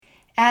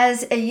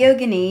As a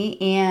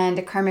yogini and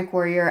a karmic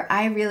warrior,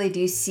 I really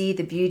do see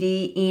the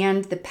beauty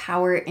and the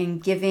power in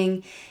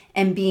giving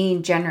and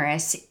being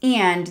generous.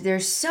 And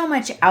there's so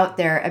much out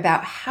there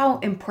about how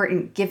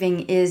important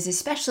giving is,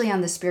 especially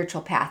on the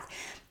spiritual path.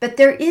 But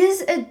there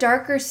is a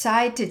darker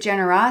side to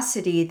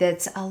generosity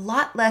that's a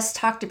lot less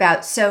talked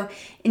about. So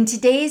in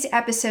today's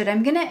episode,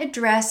 I'm going to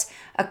address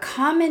a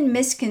common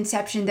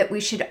misconception that we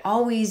should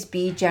always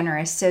be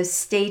generous. So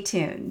stay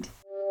tuned.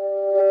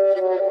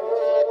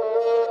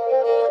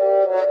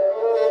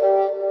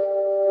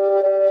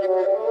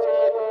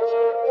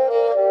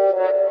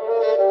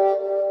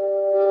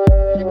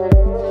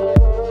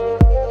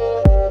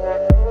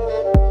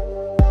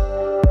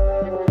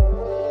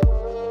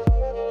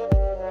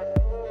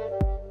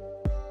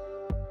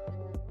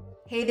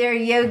 Hey there,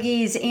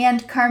 yogis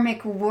and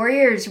karmic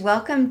warriors.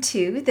 Welcome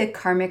to the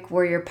Karmic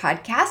Warrior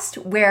podcast,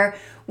 where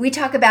we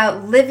talk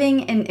about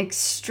living an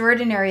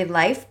extraordinary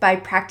life by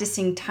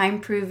practicing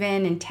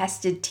time-proven and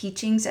tested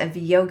teachings of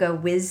yoga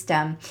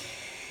wisdom.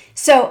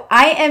 So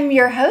I am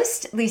your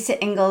host,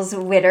 Lisa Ingalls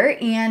Witter,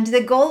 and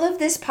the goal of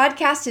this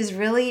podcast is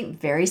really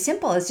very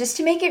simple. It's just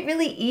to make it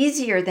really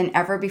easier than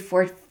ever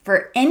before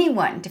for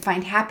anyone to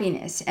find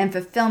happiness and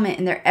fulfillment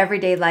in their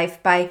everyday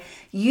life by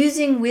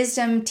using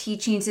wisdom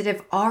teachings that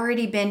have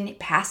already been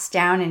passed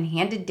down and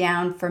handed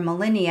down for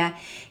millennia,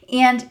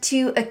 and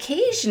to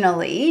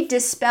occasionally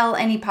dispel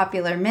any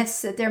popular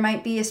myths that there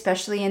might be,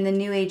 especially in the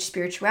New Age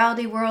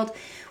spirituality world,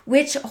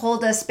 which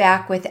hold us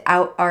back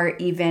without our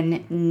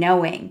even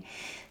knowing.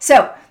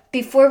 So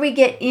before we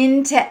get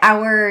into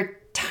our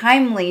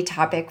timely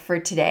topic for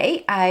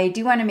today, I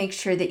do want to make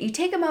sure that you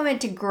take a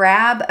moment to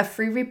grab a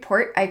free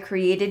report I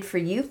created for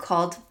you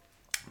called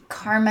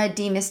Karma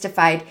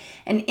Demystified.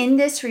 And in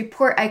this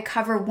report, I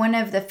cover one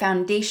of the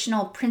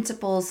foundational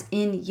principles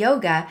in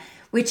yoga,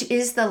 which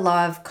is the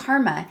law of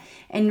karma.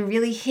 And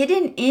really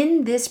hidden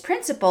in this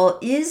principle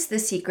is the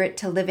secret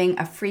to living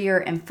a freer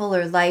and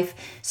fuller life.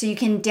 So you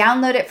can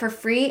download it for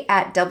free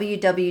at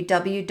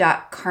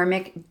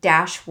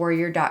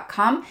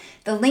www.karmic-warrior.com.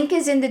 The link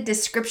is in the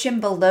description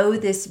below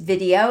this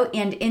video.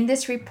 And in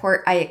this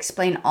report, I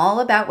explain all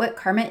about what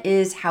karma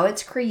is, how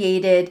it's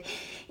created,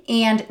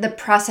 and the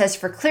process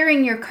for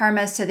clearing your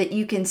karma so that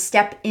you can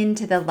step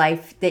into the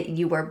life that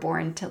you were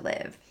born to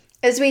live.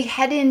 As we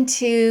head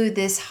into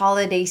this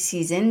holiday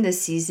season, the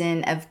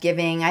season of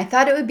giving, I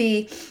thought it would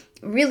be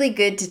really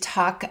good to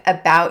talk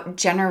about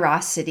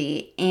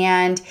generosity.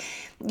 And,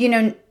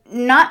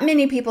 not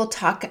many people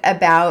talk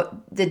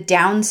about the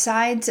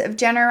downsides of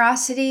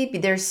generosity.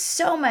 There's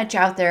so much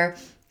out there.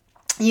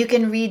 You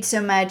can read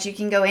so much, you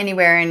can go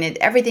anywhere, and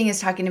everything is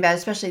talking about,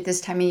 especially at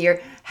this time of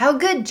year, how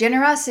good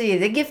generosity,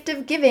 the gift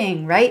of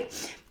giving, right?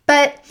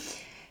 But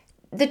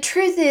the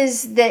truth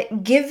is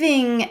that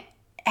giving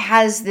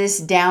has this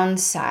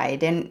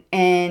downside,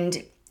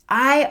 and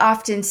I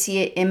often see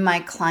it in my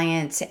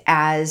clients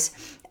as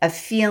a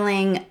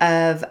feeling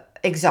of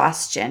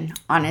exhaustion,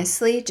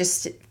 honestly,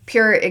 just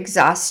pure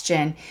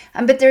exhaustion.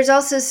 But there's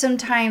also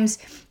sometimes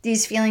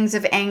these feelings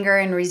of anger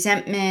and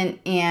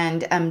resentment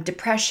and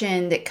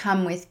depression that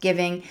come with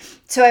giving.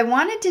 So I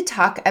wanted to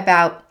talk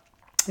about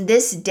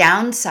this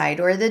downside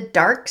or the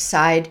dark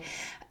side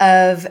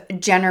of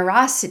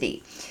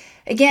generosity.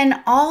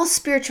 Again, all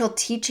spiritual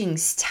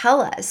teachings tell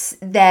us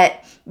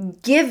that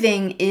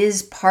giving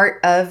is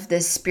part of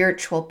the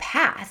spiritual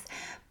path.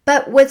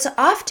 But what's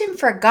often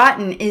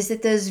forgotten is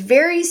that those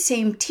very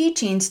same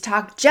teachings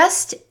talk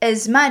just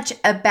as much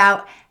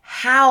about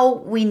how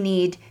we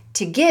need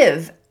to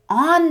give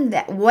on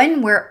that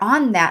when we're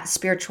on that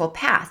spiritual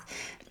path.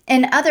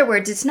 In other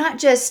words, it's not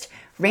just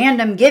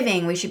random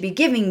giving. We should be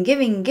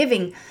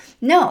giving.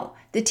 No,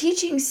 the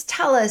teachings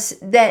tell us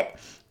that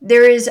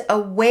there is a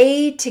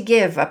way to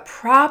give, a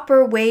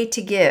proper way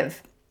to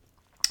give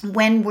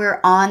when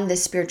we're on the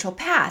spiritual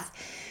path.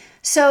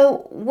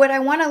 So what I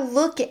want to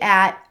look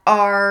at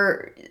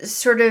are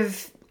sort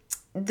of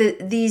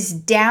these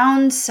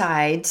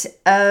downsides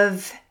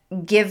of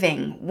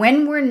giving.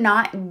 When we're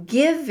not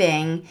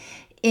giving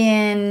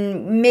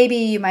in, maybe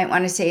you might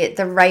want to say it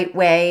the right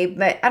way,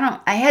 but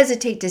I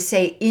hesitate to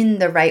say in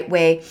the right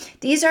way.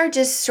 These are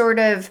just sort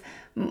of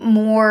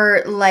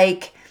more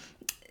like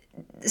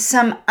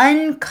some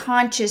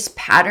unconscious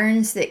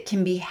patterns that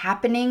can be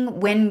happening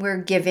when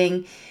we're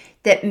giving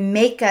that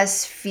make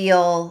us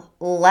feel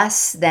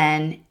less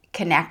than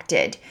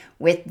connected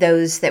with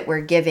those that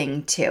we're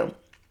giving to.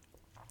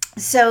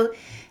 So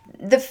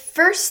the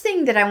first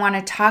thing that I want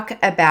to talk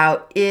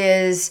about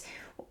is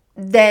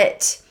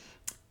that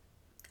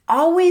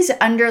always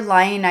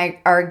underlying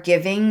our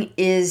giving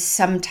is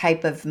some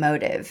type of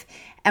motive.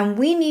 And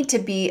we need to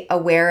be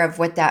aware of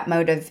what that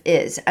motive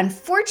is.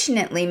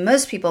 Unfortunately,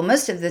 most people,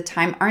 most of the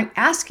time, aren't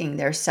asking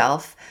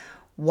themselves,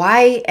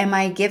 why am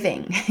I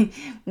giving?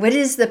 What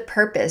is the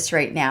purpose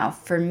right now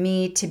for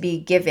me to be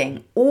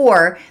giving?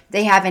 Or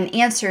they have an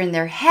answer in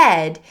their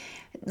head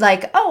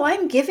like, oh,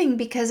 I'm giving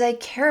because I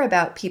care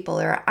about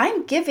people, or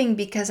I'm giving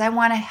because I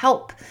want to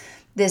help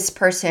this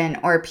person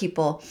or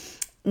people,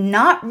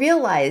 not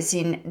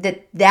realizing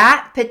that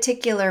that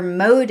particular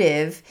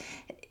motive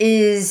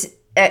is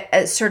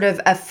a sort of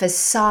a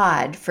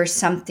facade for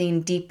something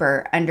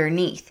deeper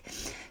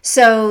underneath.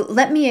 So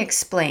let me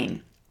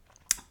explain.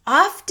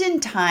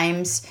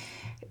 Oftentimes,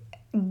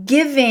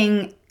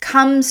 giving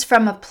comes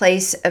from a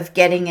place of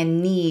getting a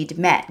need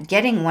met,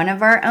 getting one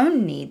of our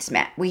own needs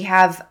met. We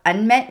have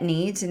unmet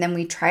needs, and then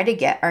we try to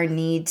get our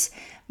needs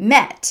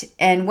met.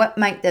 And what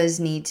might those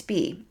needs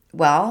be?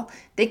 Well,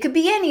 they could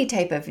be any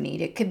type of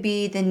need. It could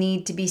be the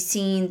need to be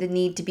seen, the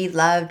need to be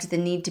loved, the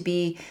need to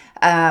be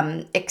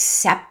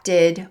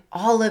accepted.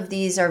 All of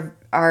these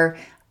are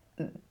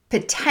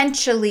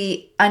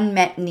potentially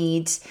unmet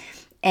needs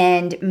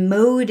and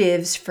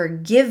motives for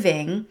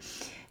giving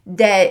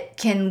that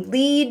can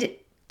lead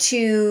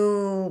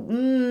to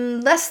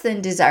less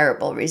than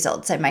desirable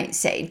results, I might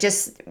say,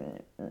 just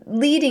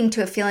leading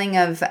to a feeling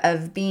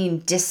of being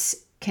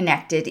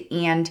disconnected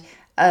and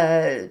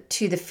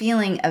to the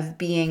feeling of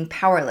being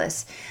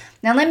powerless.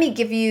 Now, let me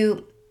give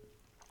you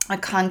a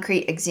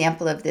concrete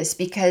example of this,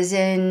 because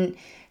in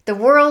the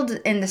world,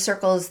 in the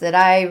circles that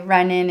I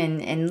run in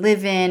and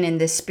live in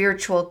the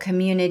spiritual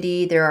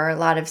community, there are a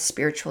lot of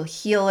spiritual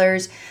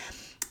healers.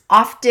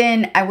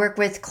 Often I work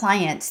with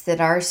clients that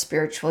are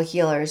spiritual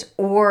healers,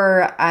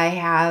 or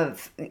I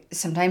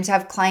sometimes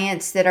have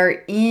clients that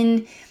are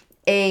in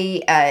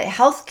a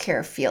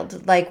healthcare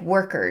field, like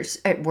workers,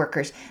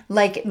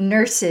 like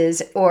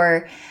nurses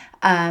or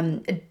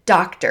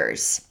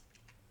doctors.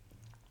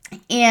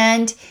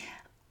 And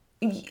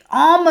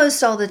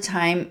almost all the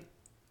time,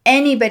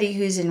 anybody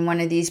who's in one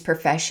of these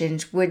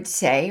professions would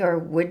say, or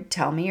would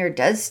tell me, or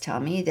does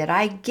tell me, that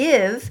I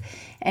give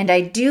and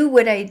I do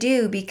what I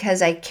do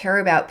because I care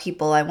about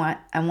people. I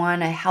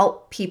want to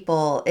help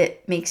people.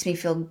 It makes me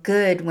feel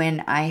good when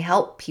I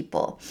help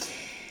people.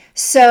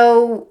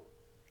 So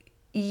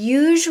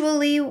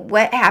usually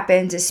what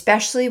happens,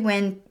 especially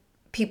when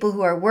people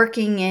who are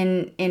working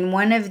in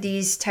one of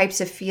these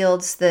types of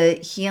fields, the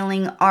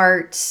healing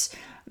arts,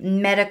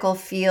 medical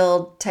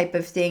field type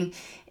of thing,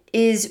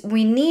 is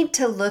we need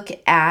to look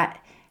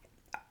at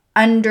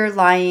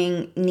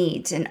underlying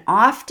needs. And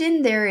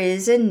often there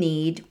is a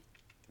need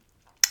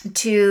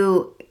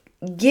to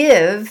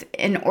give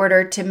in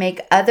order to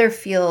make other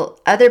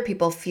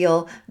people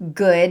feel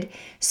good,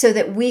 so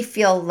that we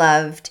feel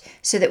loved,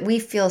 so that we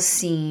feel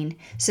seen,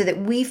 so that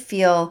we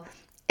feel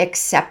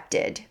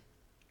accepted.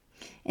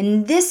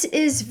 And this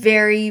is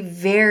very,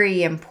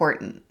 very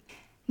important.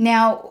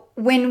 Now,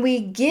 when we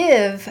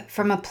give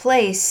from a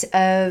place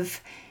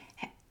of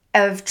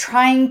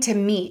trying to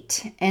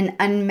meet an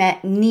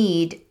unmet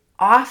need,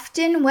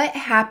 often what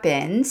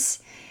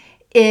happens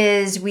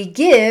is we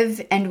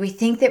give and we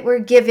think that we're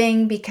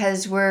giving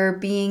because we're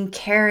being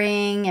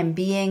caring and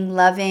being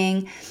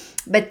loving.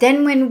 But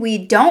then when we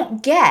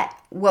don't get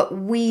what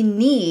we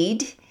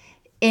need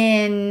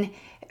in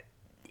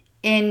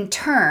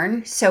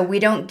turn, so we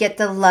don't get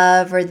the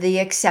love or the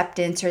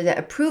acceptance or the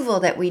approval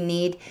that we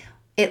need,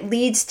 it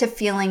leads to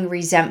feeling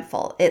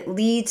resentful. It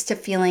leads to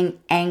feeling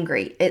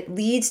angry. It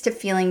leads to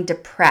feeling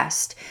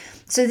depressed.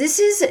 So this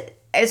is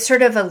a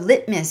sort of a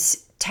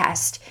litmus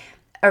test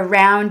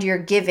around your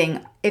giving.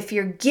 If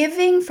you're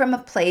giving from a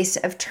place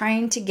of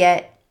trying to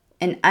get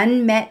an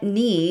unmet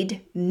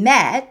need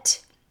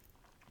met,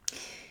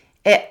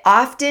 it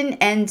often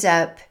ends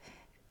up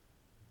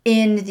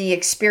in the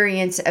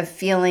experience of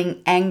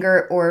feeling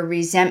anger or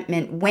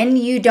resentment when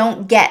you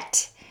don't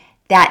get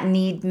that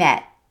need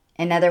met.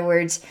 In other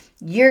words,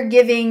 you're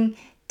giving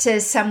to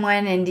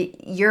someone and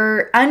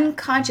your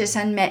unconscious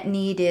unmet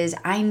need is,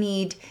 I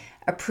need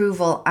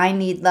approval, I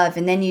need love.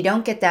 And then you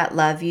don't get that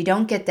love, you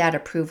don't get that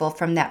approval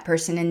from that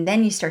person. And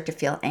then you start to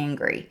feel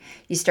angry.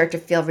 You start to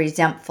feel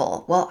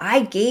resentful. Well,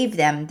 I gave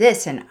them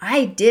this and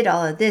I did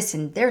all of this,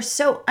 and they're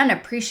so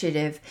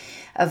unappreciative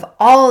of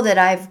all that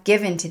I've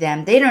given to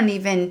them. They don't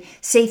even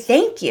say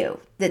thank you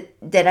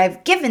that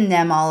I've given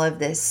them all of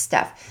this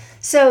stuff.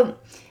 So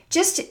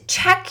just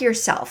check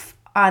yourself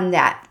on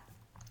that.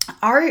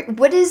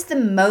 What is the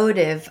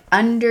motive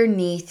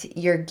underneath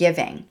your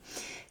giving?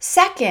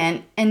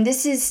 Second, and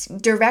this is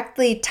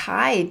directly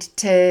tied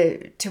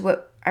to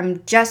what I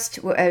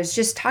was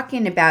just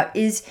talking about,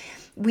 is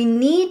we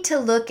need to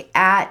look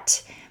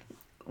at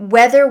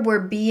whether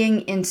we're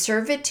being in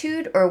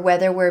servitude or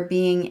whether we're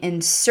being in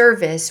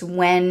service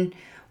when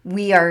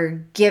we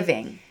are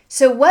giving.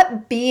 So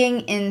what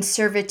being in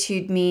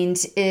servitude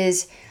means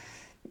is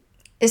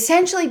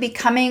essentially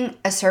becoming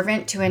a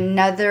servant to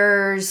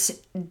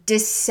another's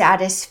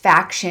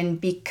dissatisfaction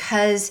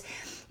because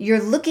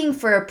you're looking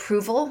for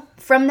approval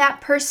from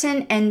that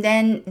person, and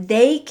then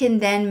they can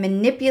then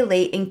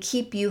manipulate and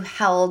keep you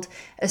held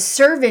a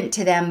servant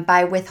to them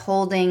by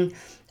withholding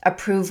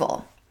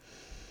approval.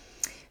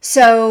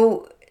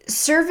 So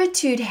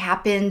servitude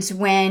happens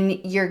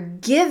when you're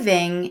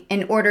giving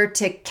in order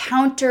to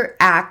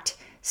counteract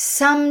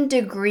some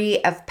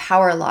degree of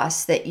power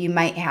loss that you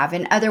might have.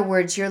 In other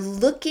words, you're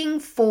looking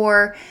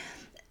for,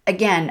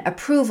 again,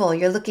 approval.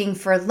 You're looking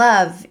for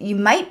love. You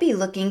might be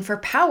looking for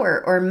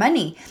power or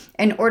money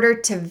in order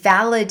to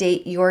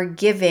validate your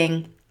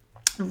giving,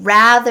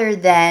 rather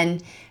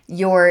than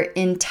your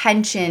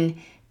intention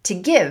to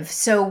give.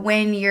 So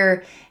when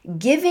you're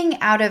giving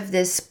out of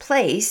this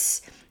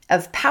place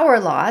of power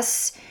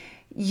loss,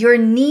 your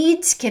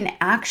needs can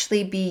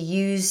actually be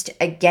used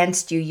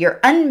against you.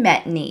 Your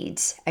unmet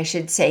needs, I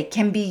should say,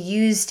 can be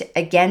used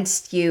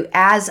against you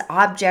as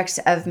objects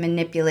of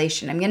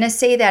manipulation. I'm going to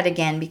say that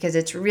again because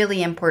it's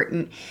really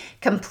important.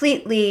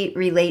 Completely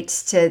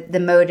relates to the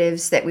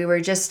motives that we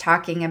were just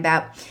talking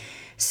about.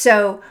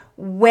 So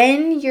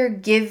when you're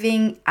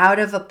giving out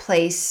of a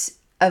place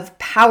of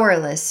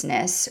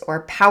powerlessness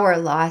or power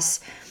loss,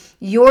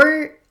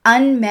 your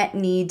unmet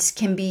needs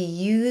can be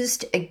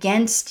used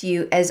against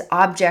you as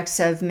objects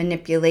of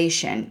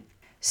manipulation.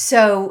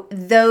 So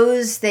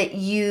those that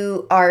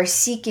you are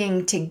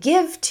seeking to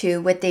give to,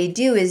 what they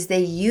do is they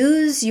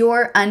use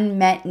your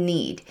unmet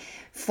need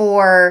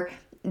for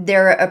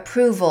their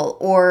approval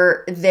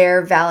or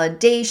their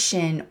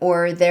validation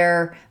or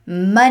their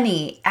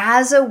money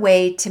as a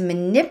way to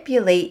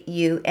manipulate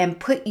you and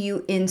put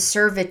you in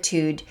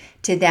servitude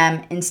to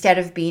them instead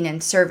of being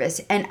in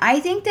service. And I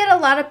think that a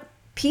lot of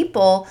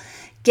people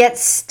get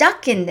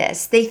stuck in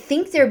this. They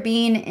think they're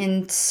being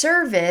in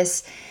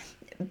service,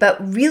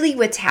 but really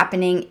what's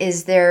happening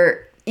is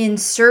they're in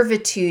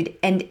servitude.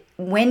 And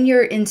when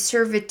you're in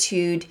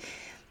servitude,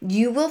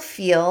 you will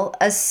feel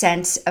a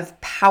sense of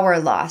power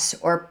loss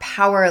or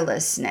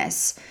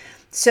powerlessness.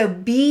 So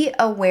be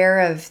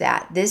aware of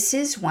that. This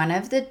is one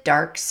of the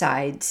dark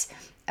sides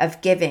of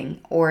giving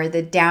or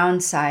the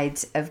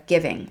downsides of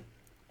giving.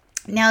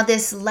 Now,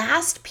 this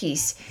last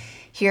piece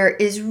here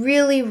is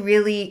really,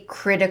 really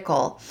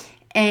critical.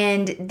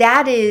 And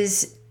that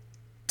is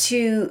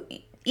to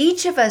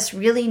each of us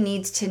really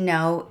needs to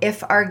know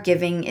if our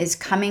giving is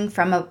coming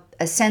from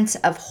a sense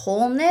of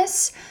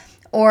wholeness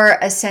or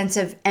a sense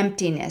of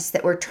emptiness,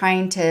 that we're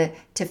trying to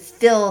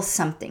fill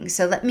something.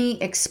 So let me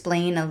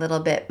explain a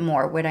little bit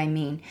more what I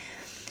mean.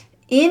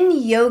 In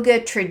yoga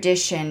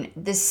tradition,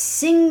 the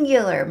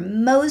singular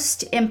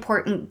most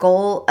important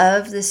goal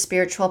of the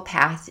spiritual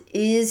path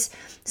is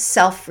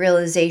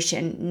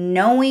self-realization,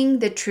 knowing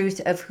the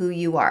truth of who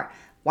you are.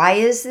 Why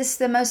is this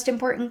the most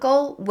important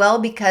goal? Well,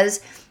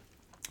 because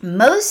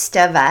most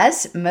of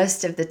us,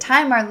 most of the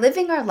time, are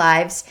living our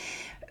lives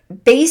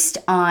based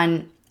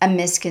on a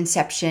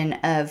misconception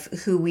of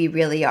who we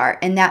really are.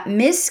 And that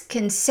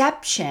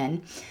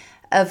misconception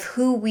of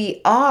who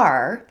we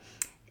are,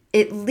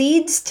 it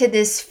leads to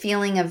this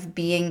feeling of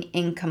being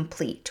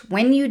incomplete.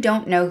 When you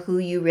don't know who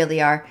you really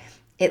are,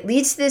 it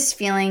leads to this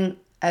feeling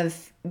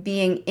of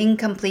being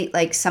incomplete,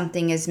 like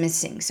something is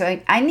missing. So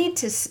I need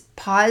to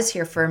pause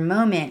here for a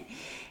moment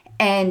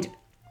and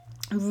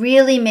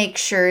really make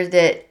sure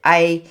that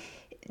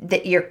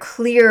you're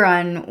clear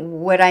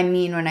on what I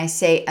mean when I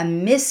say a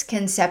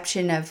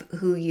misconception of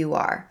who you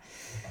are.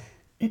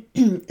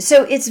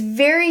 So it's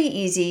very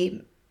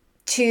easy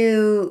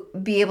to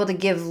be able to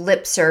give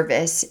lip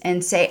service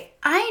and say,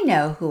 I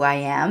know who I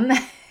am,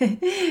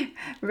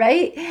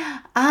 right?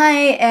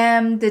 I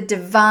am the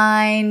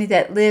divine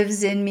that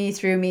lives in me,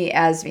 through me,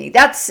 as me.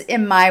 That's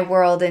in my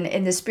world and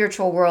in the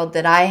spiritual world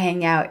that I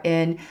hang out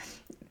in.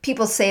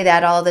 People say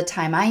that all the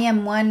time. I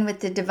am one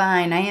with the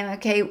divine. I am,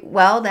 okay,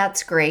 well,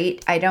 that's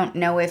great. I don't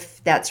know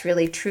if that's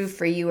really true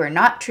for you or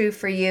not true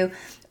for you,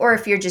 or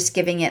if you're just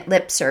giving it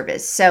lip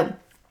service. So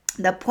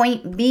the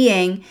point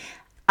being,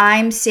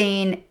 I'm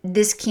saying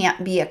this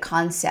can't be a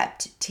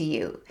concept to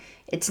you.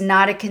 It's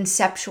not a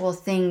conceptual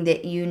thing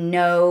that you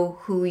know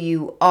who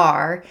you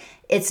are.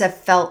 It's a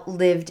felt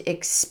lived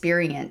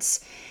experience.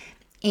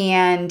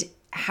 And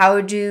how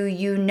do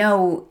you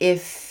know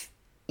if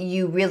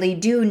you really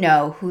do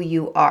know who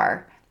you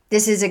are?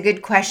 This is a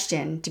good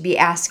question to be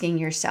asking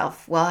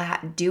yourself. Well,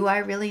 do I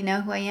really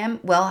know who I am?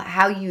 Well,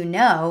 how you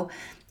know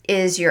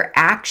is your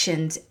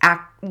actions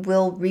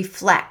will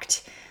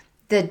reflect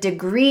the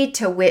degree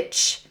to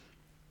which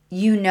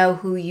you know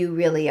who you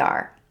really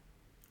are.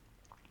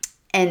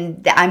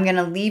 And I'm going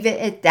to leave it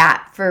at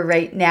that for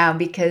right now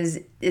because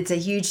it's a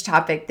huge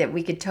topic that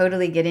we could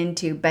totally get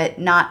into, but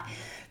not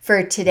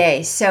for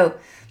today. So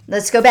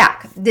let's go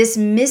back. This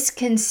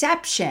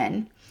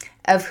misconception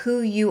of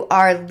who you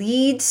are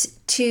leads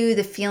to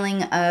the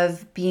feeling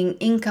of being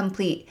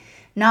incomplete,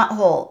 not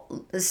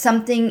whole.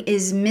 Something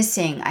is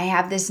missing. I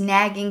have this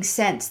nagging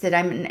sense that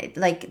I'm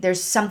like,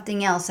 there's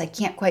something else. I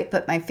can't quite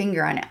put my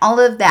finger on it. All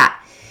of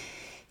that.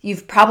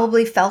 You've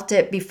probably felt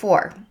it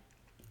before.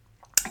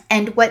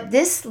 And what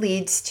this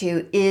leads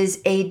to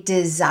is a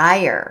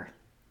desire.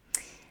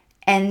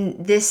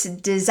 And this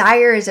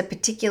desire is a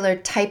particular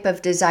type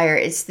of desire.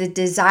 It's the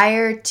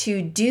desire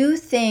to do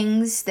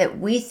things that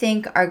we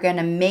think are going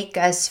to make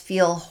us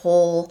feel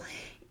whole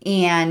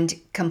and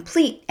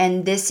complete.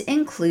 And this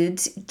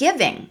includes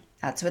giving.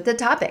 That's what the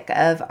topic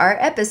of our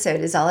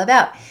episode is all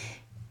about.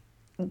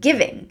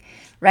 Giving,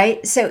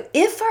 right? So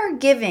if our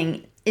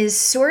giving is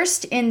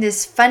sourced in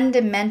this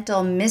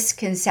fundamental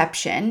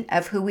misconception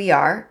of who we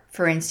are,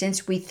 for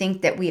instance, we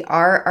think that we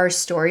are our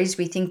stories,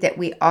 we think that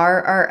we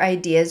are our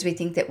ideas, we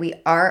think that we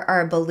are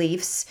our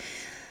beliefs,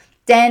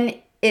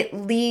 then it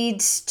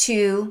leads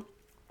to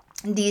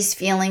these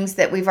feelings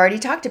that we've already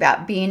talked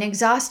about, being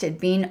exhausted,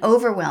 being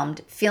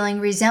overwhelmed, feeling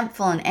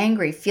resentful and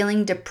angry,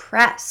 feeling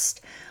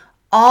depressed.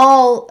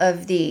 All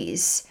of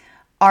these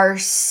are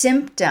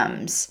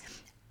symptoms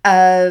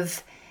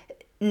of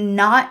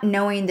not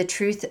knowing the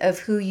truth of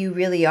who you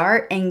really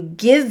are and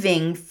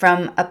giving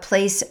from a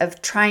place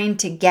of trying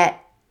to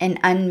get an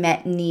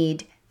unmet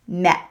need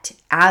met,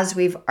 as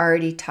we've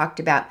already talked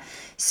about.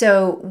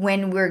 So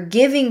when we're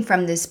giving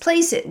from this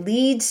place, it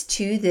leads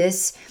to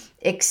this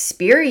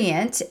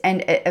experience,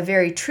 and a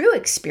very true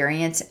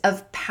experience,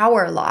 of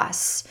power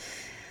loss.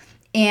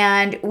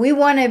 And we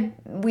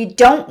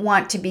don't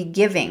want to be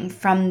giving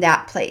from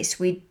that place.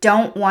 We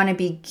don't want to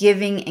be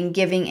giving and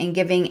giving and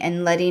giving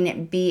and letting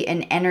it be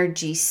an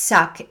energy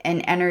suck,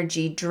 an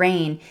energy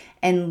drain,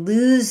 and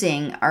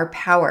losing our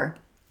power,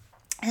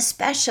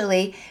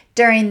 especially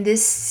during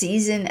this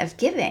season of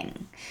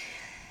giving.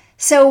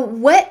 So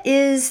what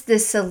is the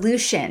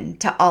solution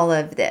to all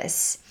of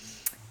this?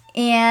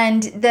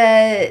 And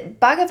the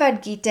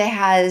Bhagavad Gita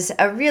has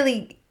a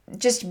really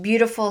just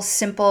beautiful,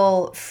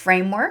 simple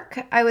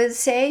framework, I would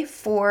say,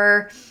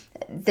 for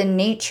the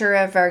nature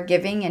of our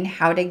giving and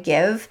how to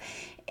give.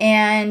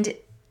 And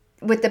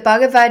what the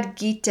Bhagavad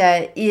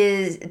Gita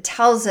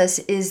tells us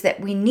is that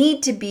we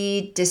need to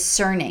be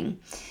discerning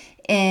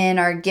in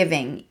our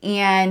giving.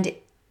 And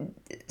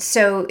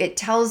so it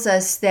tells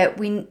us that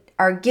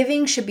our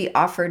giving should be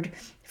offered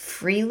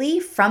freely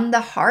from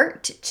the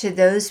heart to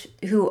those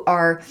who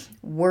are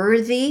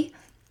worthy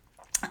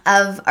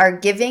of our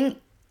giving,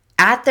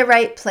 at the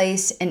right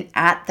place and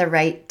at the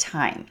right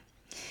time.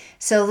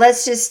 So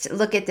let's just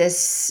look at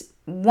this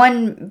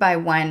one by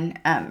one,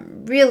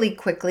 really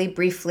quickly,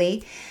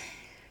 briefly.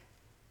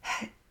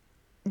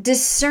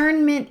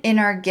 Discernment in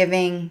our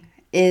giving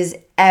is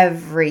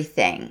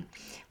everything.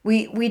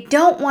 We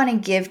don't want to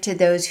give to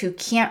those who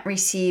can't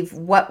receive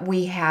what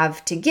we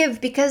have to give,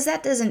 because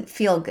that doesn't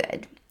feel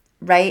good,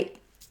 right?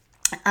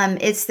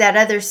 It's that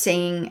other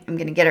saying, I'm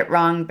going to get it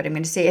wrong, but I'm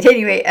going to say it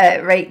anyway,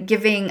 right?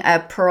 Giving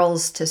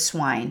pearls to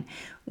swine.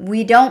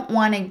 We don't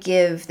want to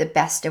give the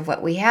best of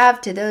what we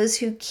have to those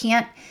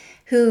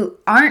who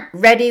aren't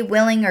ready,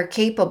 willing, or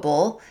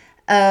capable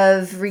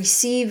of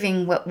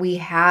receiving what we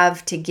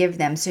have to give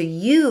them. So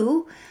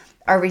you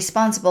are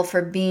responsible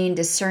for being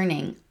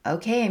discerning.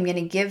 Okay, I'm going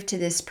to give to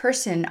this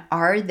person.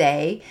 Are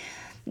they,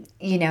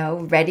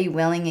 ready,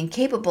 willing, and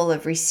capable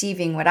of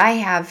receiving what I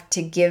have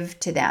to give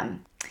to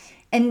them?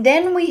 And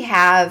then we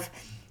have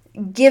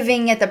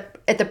giving at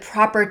the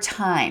proper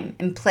time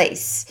and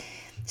place.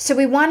 So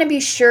we want to be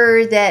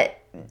sure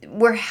that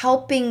we're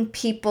helping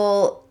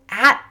people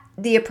at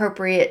the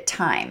appropriate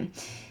time.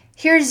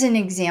 Here's an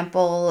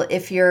example.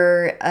 If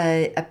you're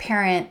a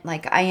parent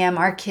like I am,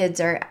 our kids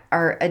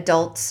are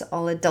adults,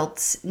 all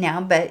adults now,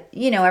 but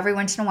every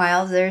once in a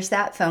while there's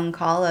that phone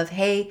call of,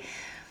 hey,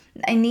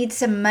 I need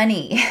some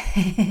money.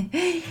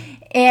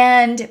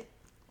 And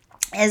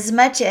as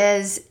much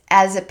as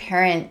a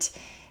parent,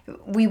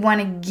 we want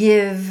to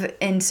give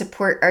and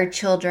support our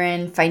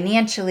children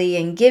financially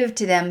and give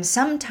to them,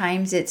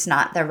 sometimes it's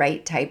not the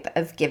right type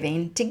of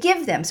giving to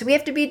give them. So we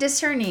have to be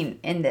discerning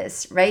in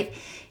this, right?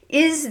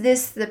 Is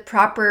this the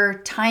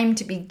proper time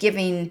to be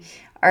giving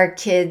our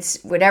kids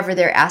whatever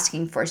they're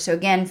asking for? So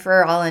again,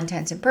 for all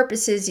intents and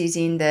purposes,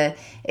 using the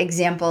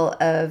example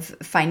of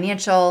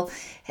financial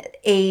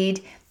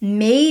aid,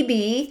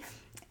 maybe,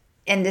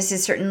 and this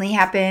has certainly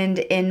happened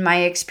in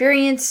my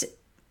experience,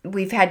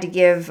 we've had to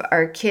give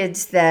our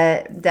kids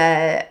the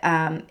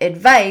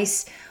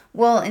advice,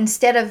 well,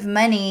 instead of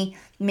money,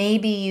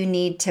 maybe you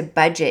need to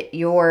budget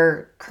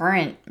your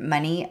current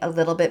money a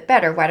little bit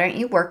better. Why don't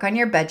you work on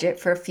your budget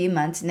for a few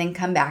months and then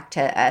come back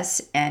to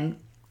us, and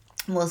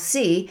we'll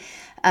see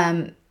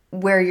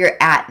where you're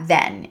at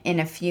then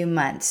in a few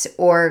months,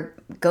 or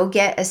go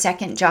get a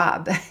second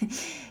job.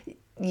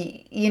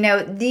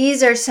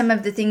 These are some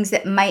of the things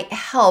that might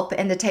help,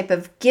 and the type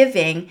of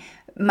giving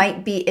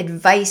might be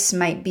advice,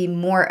 might be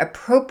more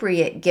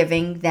appropriate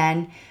giving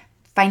than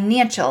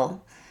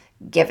financial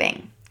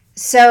giving.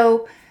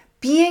 So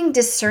being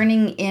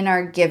discerning in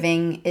our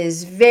giving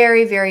is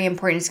very, very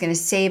important. It's going to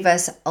save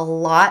us a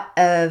lot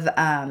of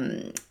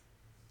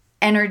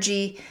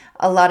energy,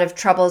 a lot of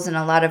troubles, and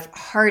a lot of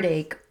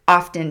heartache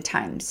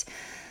oftentimes.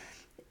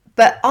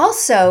 But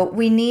also,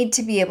 we need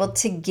to be able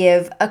to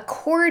give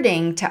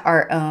according to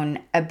our own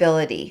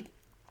ability.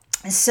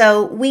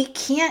 So we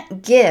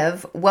can't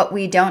give what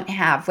we don't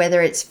have,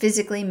 whether it's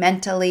physically,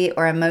 mentally,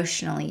 or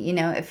emotionally.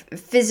 If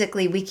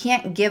physically, we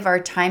can't give our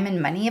time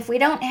and money if we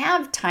don't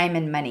have time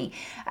and money.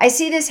 I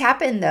see this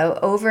happen, though,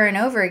 over and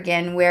over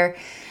again, where,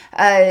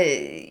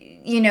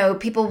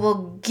 people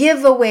will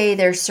give away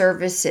their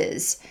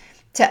services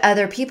to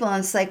other people.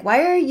 And it's like,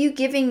 why are you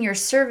giving your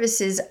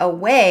services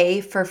away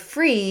for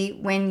free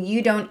when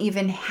you don't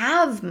even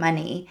have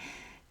money?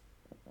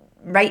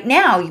 Right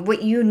now,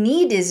 what you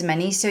need is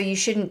money, so you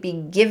shouldn't be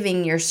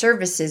giving your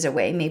services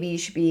away. Maybe you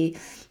should be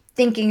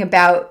thinking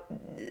about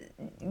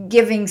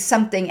giving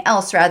something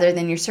else rather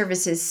than your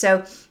services.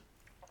 So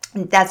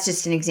That's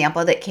just an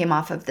example that came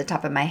off of the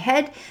top of my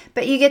head,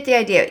 but you get the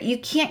idea. You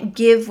can't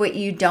give what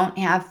you don't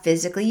have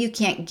physically. You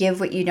can't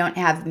give what you don't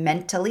have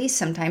mentally.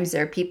 Sometimes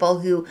there are people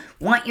who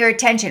want your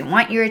attention,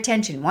 want your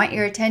attention, want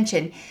your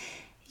attention.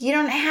 You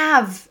don't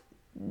have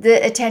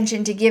the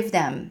attention to give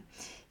them.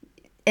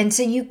 And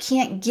so you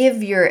can't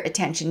give your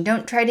attention.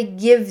 Don't try to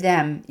give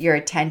them your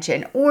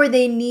attention. Or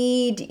they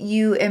need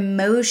you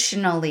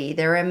emotionally.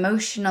 They're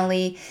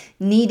emotionally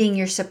needing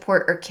your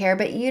support or care,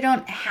 but you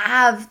don't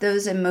have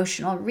those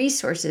emotional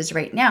resources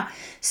right now.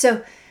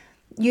 So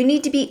you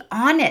need to be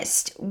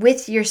honest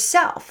with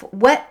yourself.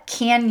 What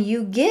can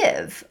you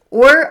give?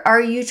 Or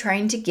are you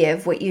trying to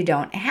give what you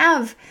don't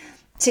have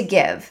to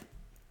give?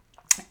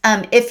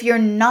 If you're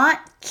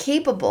not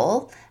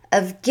capable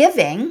of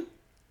giving,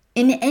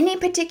 in any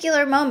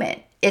particular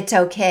moment, it's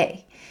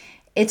okay.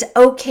 It's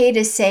okay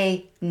to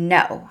say,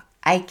 no,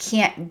 I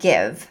can't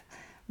give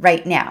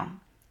right now.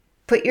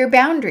 Put your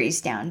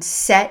boundaries down.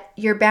 Set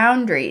your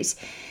boundaries.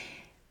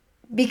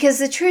 Because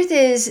the truth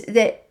is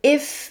that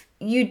if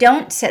you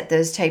don't set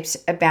those types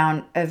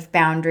of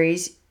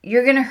boundaries,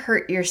 you're going to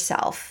hurt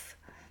yourself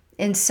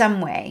in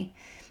some way.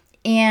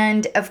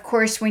 And of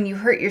course, when you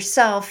hurt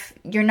yourself,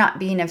 you're not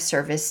being of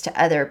service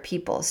to other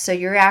people. So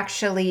you're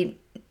actually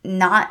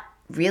not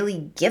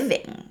really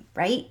giving,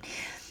 right?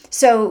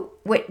 So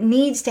what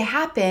needs to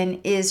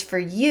happen is for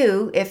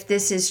you, if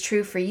this is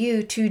true for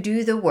you, to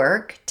do the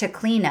work to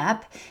clean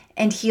up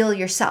and heal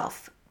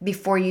yourself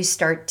before you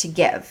start to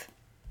give.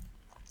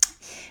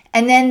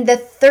 And then the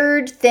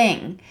third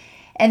thing,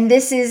 and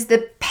this is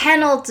the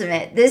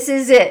penultimate, this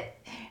is it.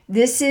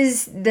 This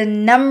is the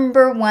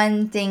number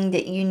one thing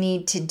that you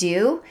need to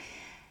do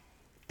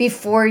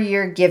before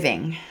you're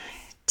giving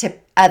to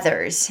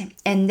others,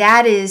 and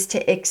that is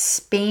to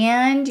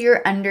expand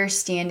your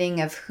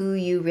understanding of who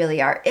you really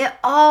are. It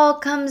all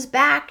comes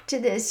back to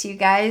this, you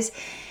guys,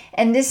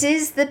 and this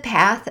is the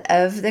path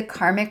of the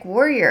karmic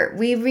warrior.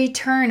 We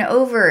return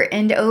over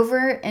and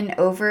over and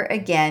over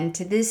again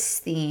to this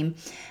theme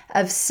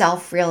of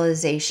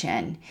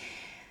self-realization.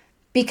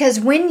 Because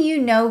when you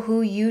know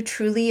who you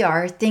truly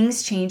are,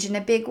 things change in a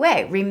big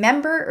way.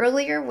 Remember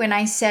earlier when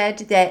I said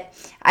that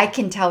I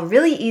can tell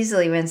really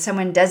easily when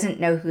someone doesn't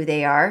know who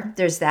they are?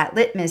 There's that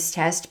litmus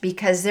test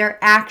because their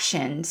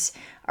actions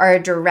are a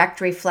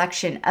direct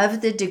reflection of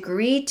the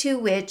degree to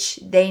which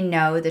they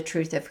know the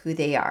truth of who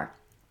they are.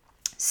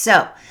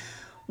 So,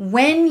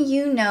 when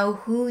you know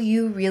who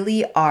you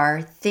really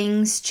are,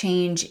 things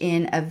change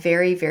in a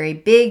very, very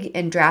big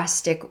and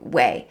drastic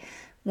way.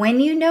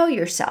 When you know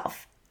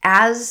yourself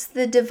as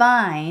the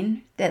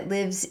divine that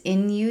lives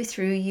in you,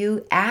 through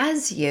you,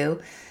 as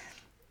you,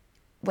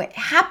 what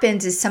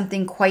happens is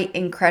something quite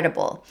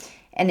incredible.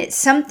 And it's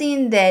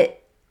something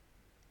that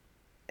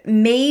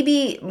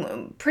maybe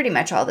pretty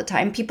much all the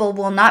time people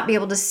will not be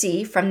able to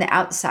see from the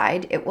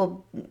outside. It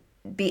will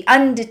be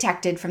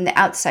undetected from the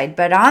outside.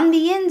 But on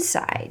the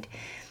inside,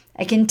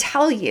 I can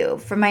tell you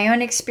from my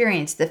own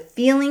experience, the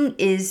feeling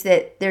is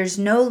that there's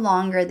no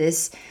longer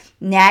this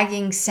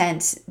nagging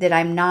sense that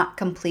I'm not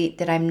complete,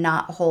 that I'm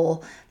not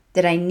whole,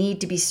 that I need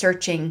to be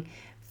searching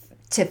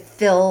to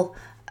fill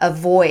a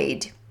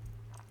void.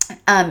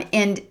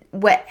 And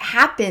what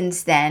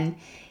happens then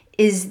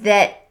is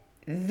that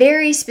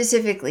very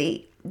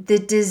specifically, the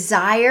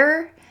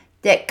desire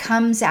that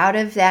comes out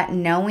of that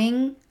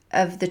knowing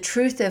of the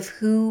truth of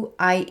who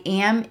I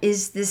am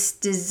is this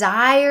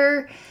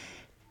desire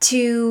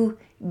to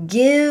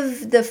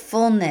give the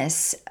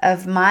fullness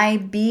of my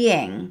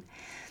being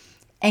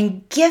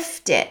and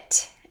gift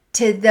it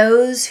to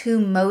those who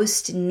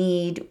most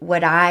need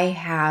what I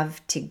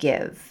have to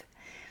give.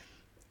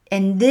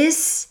 And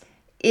this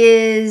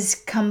is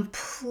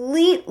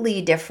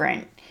completely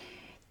different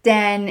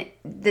than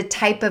the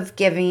type of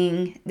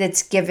giving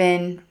that's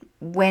given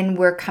when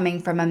we're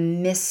coming from a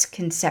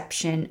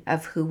misconception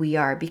of who we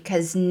are.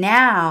 Because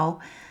now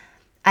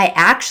I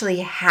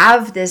actually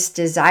have this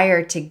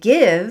desire to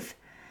give.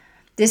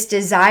 This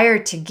desire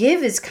to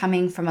give is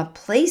coming from a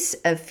place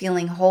of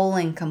feeling whole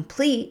and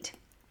complete.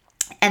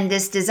 And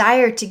this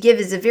desire to give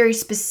is a very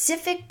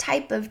specific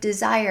type of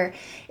desire.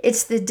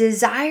 It's the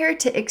desire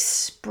to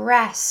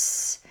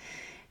express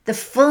the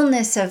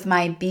fullness of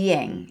my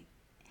being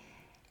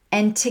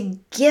and to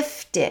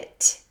gift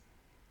it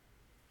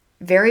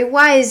very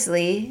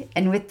wisely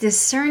and with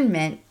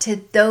discernment to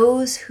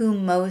those who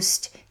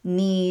most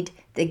need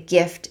the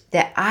gift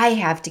that I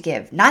have to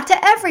give. Not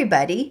to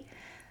everybody,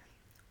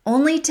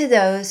 only to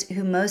those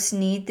who most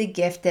need the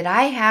gift that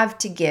I have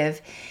to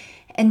give.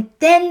 And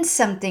then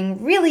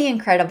something really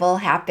incredible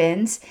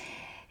happens,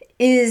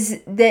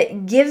 is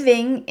that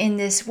giving in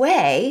this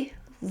way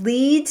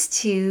leads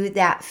to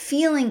that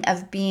feeling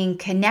of being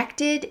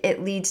connected.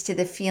 It leads to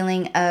the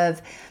feeling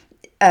of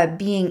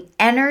being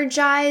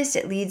energized.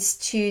 It leads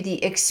to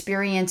the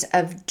experience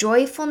of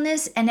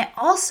joyfulness. And it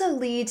also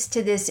leads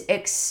to this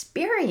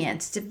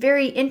experience, it's a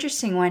very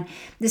interesting one,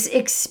 this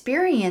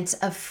experience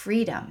of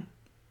freedom.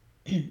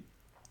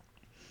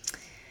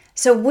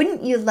 So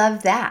wouldn't you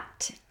love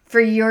that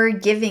for your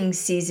giving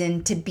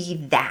season to be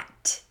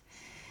that?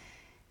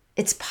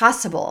 It's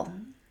possible.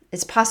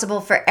 It's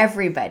possible for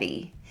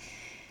everybody.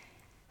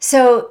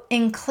 So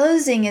in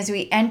closing, as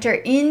we enter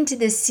into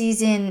this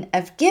season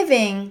of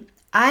giving,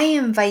 I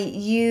invite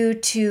you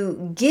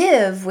to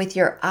give with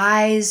your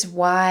eyes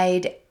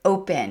wide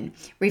open.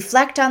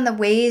 Reflect on the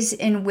ways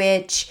in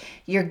which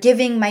your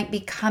giving might be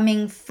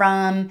coming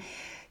from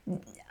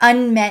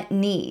unmet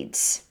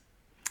needs.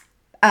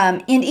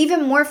 And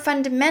even more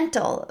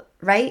fundamental,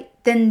 right,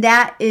 than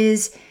that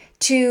is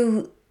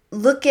to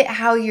look at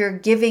how your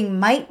giving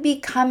might be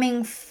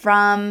coming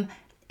from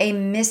a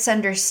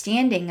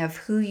misunderstanding of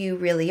who you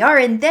really are,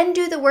 and then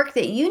do the work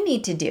that you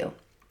need to do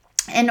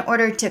in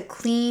order to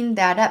clean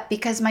that up.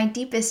 Because my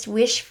deepest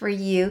wish for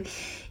you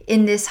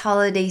in this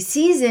holiday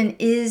season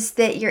is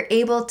that you're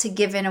able to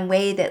give in a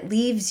way that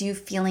leaves you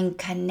feeling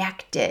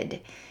connected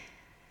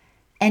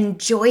and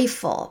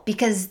joyful,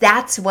 because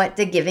that's what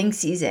the giving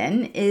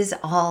season is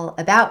all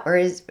about, or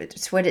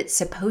it's what it's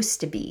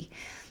supposed to be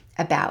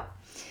about.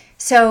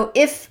 So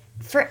if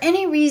for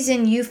any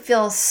reason you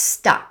feel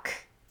stuck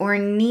or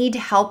need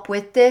help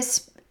with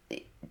this,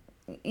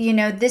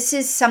 this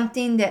is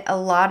something that a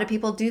lot of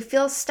people do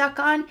feel stuck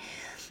on.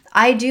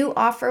 I do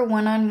offer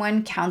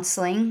one-on-one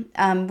counseling,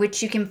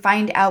 which you can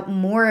find out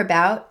more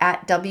about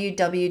at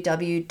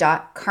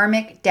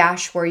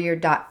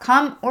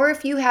www.karmic-warrior.com. Or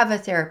if you have a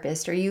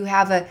therapist or you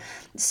have a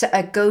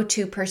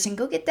go-to person,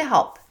 go get the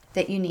help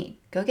that you need.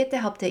 Go get the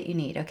help that you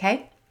need,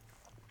 okay?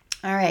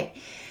 All right.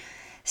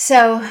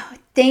 So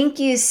thank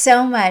you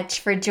so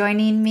much for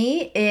joining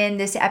me in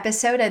this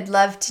episode. I'd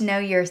love to know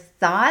your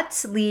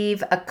thoughts.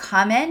 Leave a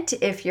comment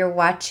if you're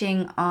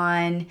watching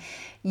on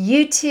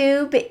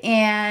YouTube.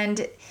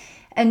 And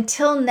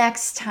until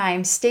next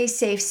time, stay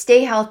safe,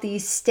 stay healthy,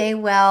 stay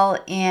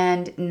well,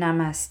 and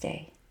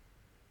namaste.